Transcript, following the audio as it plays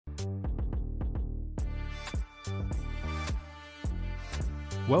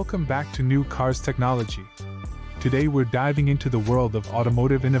Welcome back to New Cars Technology. Today we're diving into the world of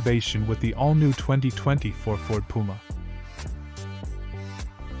automotive innovation with the all-new 2024 Ford Puma.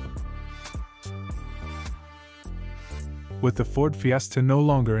 With the Ford Fiesta no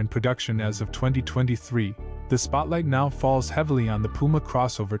longer in production as of 2023, the spotlight now falls heavily on the Puma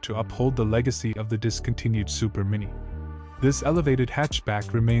crossover to uphold the legacy of the discontinued Super Mini. This elevated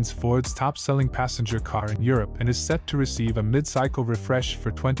hatchback remains Ford's top-selling passenger car in Europe and is set to receive a mid-cycle refresh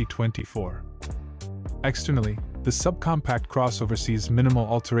for 2024. Externally, the subcompact crossover sees minimal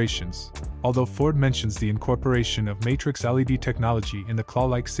alterations, although Ford mentions the incorporation of matrix LED technology in the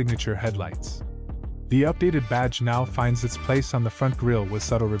claw-like signature headlights. The updated badge now finds its place on the front grille with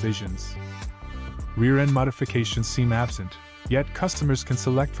subtle revisions. Rear-end modifications seem absent, yet customers can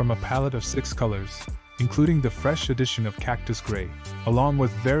select from a palette of 6 colors, including the fresh addition of Cactus Gray, along with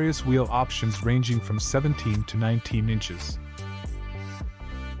various wheel options ranging from 17 to 19 inches.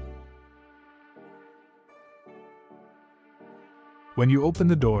 When you open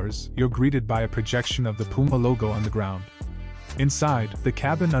the doors, you're greeted by a projection of the Puma logo on the ground. Inside, the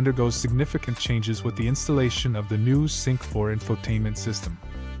cabin undergoes significant changes with the installation of the new Sync 4 infotainment system.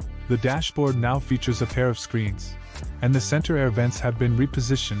 The dashboard now features a pair of screens, and the center air vents have been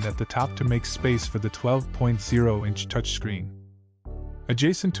repositioned at the top to make space for the 12.0-inch touchscreen.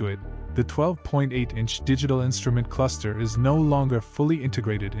 Adjacent to it, the 12.8-inch digital instrument cluster is no longer fully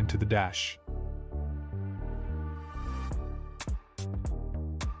integrated into the dash.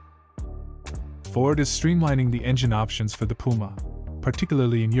 Ford is streamlining the engine options for the Puma,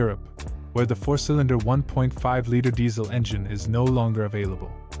 particularly in Europe, where the 4-cylinder 1.5-liter diesel engine is no longer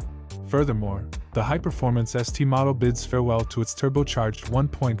available. Furthermore, the high-performance ST model bids farewell to its turbocharged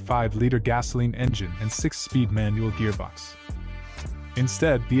 1.5-liter gasoline engine and 6-speed manual gearbox.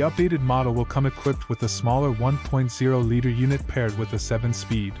 Instead, the updated model will come equipped with a smaller 1.0-liter unit paired with a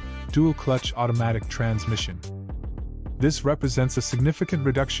 7-speed, dual-clutch automatic transmission. This represents a significant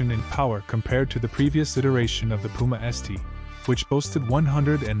reduction in power compared to the previous iteration of the Puma ST, which boasted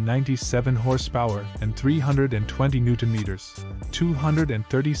 197 horsepower and 320 Nm,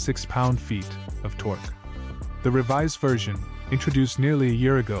 236 pound-feet of torque. The revised version, introduced nearly a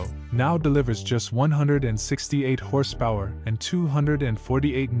year ago, now delivers just 168 horsepower and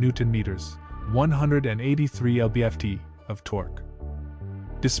 248 Nm, 183 lb-ft of torque.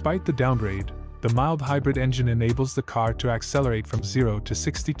 Despite the downgrade, the mild hybrid engine enables the car to accelerate from 0 to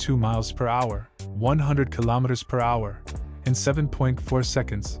 62 miles per hour, 100 kilometers per hour, in 7.4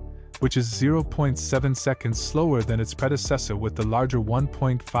 seconds, which is 0.7 seconds slower than its predecessor with the larger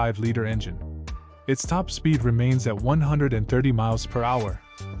 1.5-liter engine. Its top speed remains at 130 miles per hour,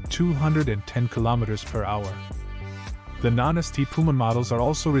 210 kilometers per hour. The non-ST Puma models are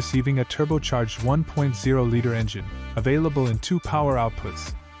also receiving a turbocharged 1.0-liter engine, available in 2 power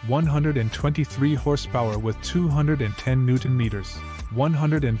outputs, 123 horsepower with 210 Nm,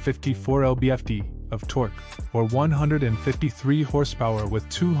 154 lb-ft of torque, or 153 horsepower with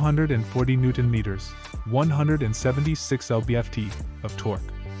 240 Nm, 176 lb-ft of torque.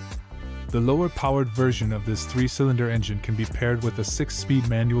 The lower-powered version of this 3-cylinder engine can be paired with a 6-speed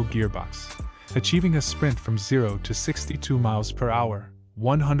manual gearbox, achieving a sprint from 0 to 62 miles per hour,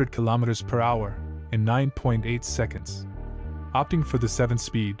 100 kilometers per hour, in 9.8 seconds. Opting for the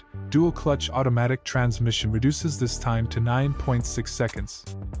 7-speed, dual-clutch automatic transmission reduces this time to 9.6 seconds.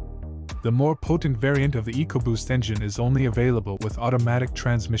 The more potent variant of the EcoBoost engine is only available with automatic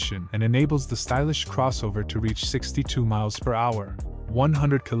transmission and enables the stylish crossover to reach 62 miles per hour,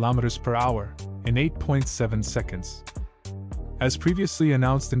 100 kilometers per hour, in 8.7 seconds. As previously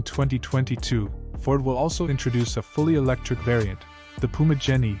announced in 2022, Ford will also introduce a fully electric variant, the Puma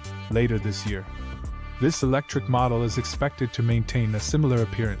Gen-E, later this year. This electric model is expected to maintain a similar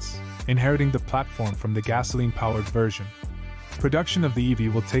appearance, inheriting the platform from the gasoline-powered version. Production of the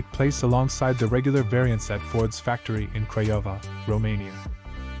EV will take place alongside the regular variants at Ford's factory in Craiova, Romania.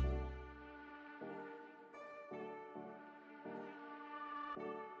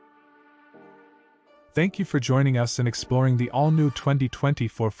 Thank you for joining us in exploring the all-new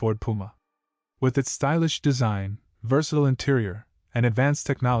 2024 Ford Puma. With its stylish design, versatile interior, and advanced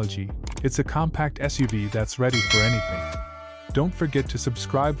technology, it's a compact SUV that's ready for anything. Don't forget to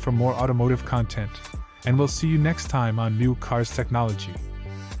subscribe for more automotive content, and we'll see you next time on New Cars Technology.